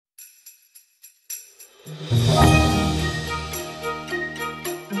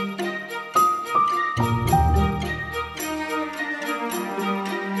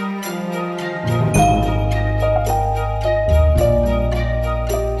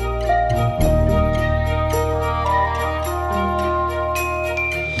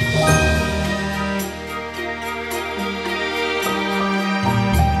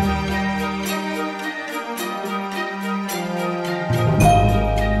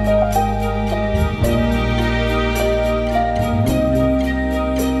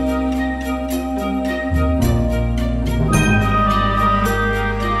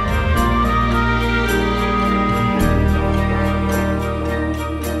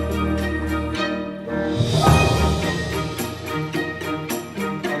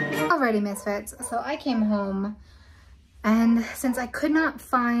Alrighty, Misfits, so I came home and since I could not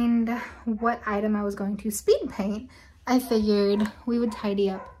find what item I was going to speed paint, I figured we would tidy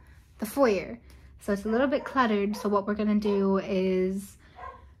up the foyer. So it's a little bit cluttered, so what we're gonna do is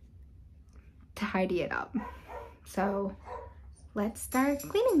tidy it up. So let's start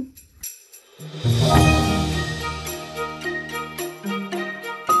cleaning.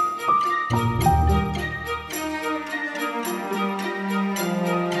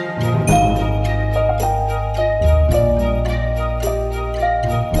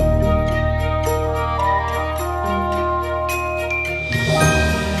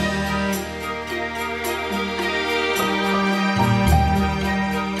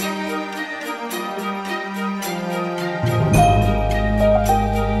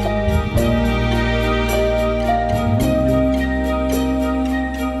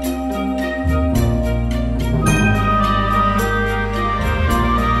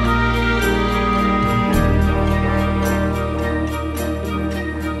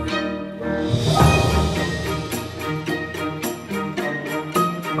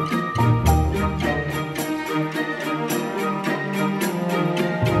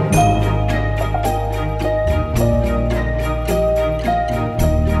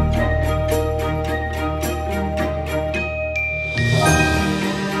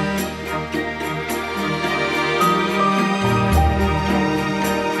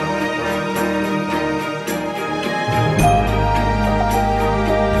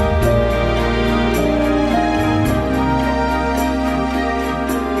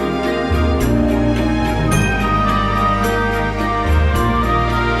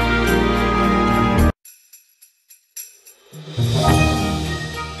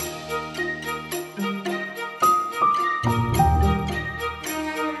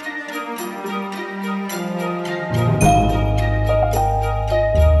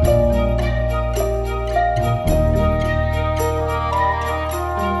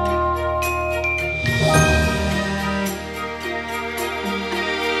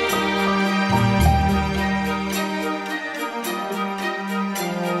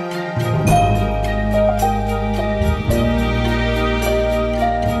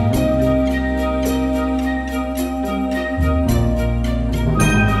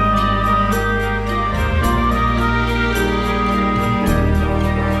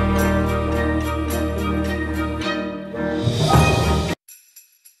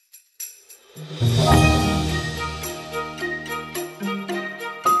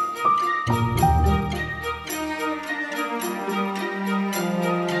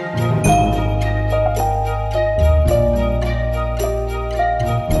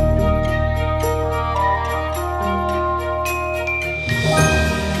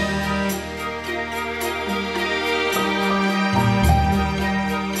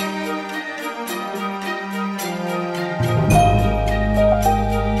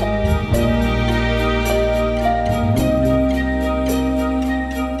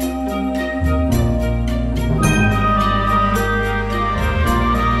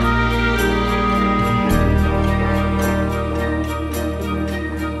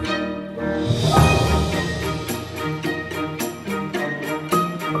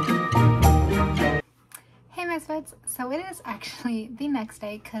 So it is actually the next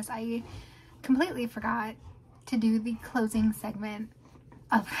day because I completely forgot to do the closing segment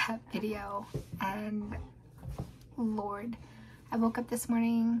of that video, and Lord, I woke up this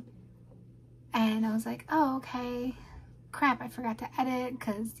morning and I was like, oh okay, crap, I forgot to edit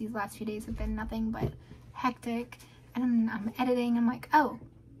because these last few days have been nothing but hectic, and I'm editing, I'm like, oh,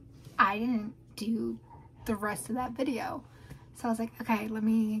 I didn't do the rest of that video. So I was like, okay, let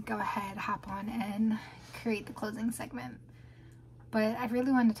me go ahead, hop on and create the closing segment. But I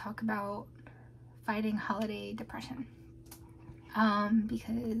really wanted to talk about fighting holiday depression,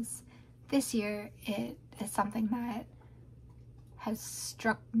 because this year it is something that has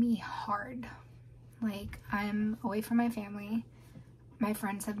struck me hard. Like, I'm away from my family. My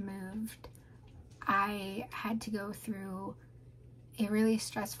friends have moved. I had to go through a really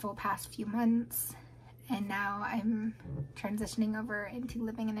stressful past few months, and now I'm transitioning over into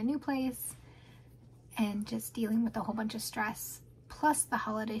living in a new place and just dealing with a whole bunch of stress, plus the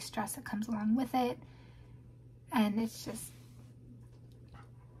holiday stress that comes along with it. And it's just,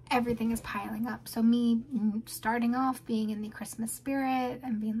 everything is piling up. So me starting off being in the Christmas spirit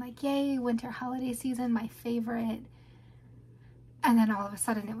and being like, yay, winter holiday season, my favorite. And then all of a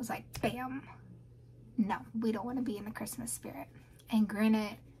sudden it was like, bam, no, we don't want to be in the Christmas spirit. And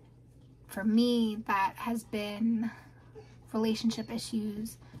granted, for me, that has been relationship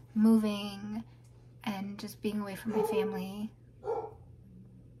issues, moving, and just being away from my family.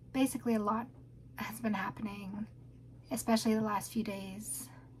 Basically, a lot has been happening, especially the last few days.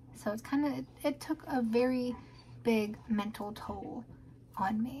 So it's kind of, it took a very big mental toll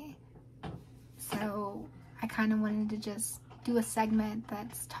on me. So I kind of wanted to just do a segment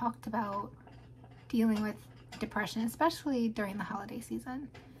that's talked about dealing with depression, especially during the holiday season,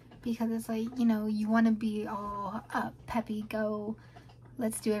 because it's like, you know, you want to be all up, peppy, go,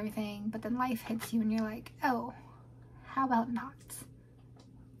 let's do everything, but then life hits you and you're like, oh, how about not?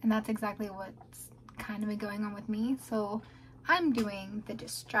 And that's exactly what's kind of been going on with me. So I'm doing the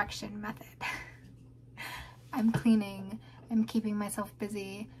distraction method. I'm cleaning, I'm keeping myself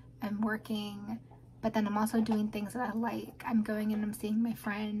busy, I'm working, but then I'm also doing things that I like. I'm going and I'm seeing my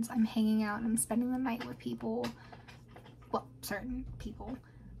friends, I'm hanging out and I'm spending the night with people. Well, certain people,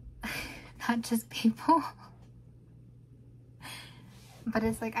 not just people. But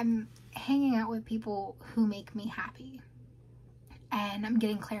it's like I'm hanging out with people who make me happy. And I'm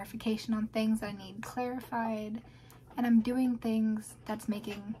getting clarification on things that I need clarified. And I'm doing things that's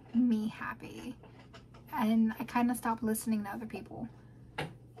making me happy. And I kind of stopped listening to other people.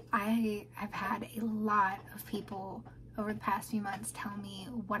 I have had a lot of people over the past few months tell me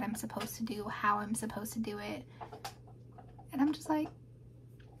what I'm supposed to do, how I'm supposed to do it. And I'm just like,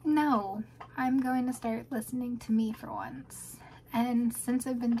 no, I'm going to start listening to me for once. And since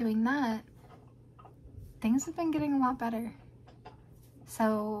I've been doing that, things have been getting a lot better.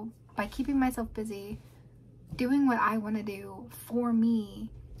 So by keeping myself busy, doing what I want to do for me,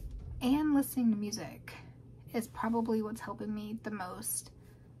 and listening to music is probably what's helping me the most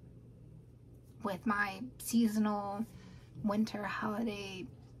with my seasonal winter holiday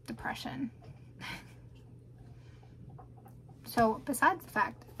depression. So besides the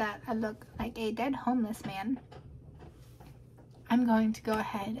fact that I look like a dead homeless man, I'm going to go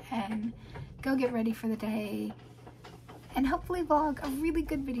ahead and go get ready for the day and hopefully vlog a really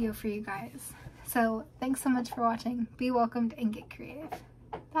good video for you guys. So thanks so much for watching. Be welcomed and get creative.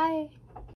 Bye!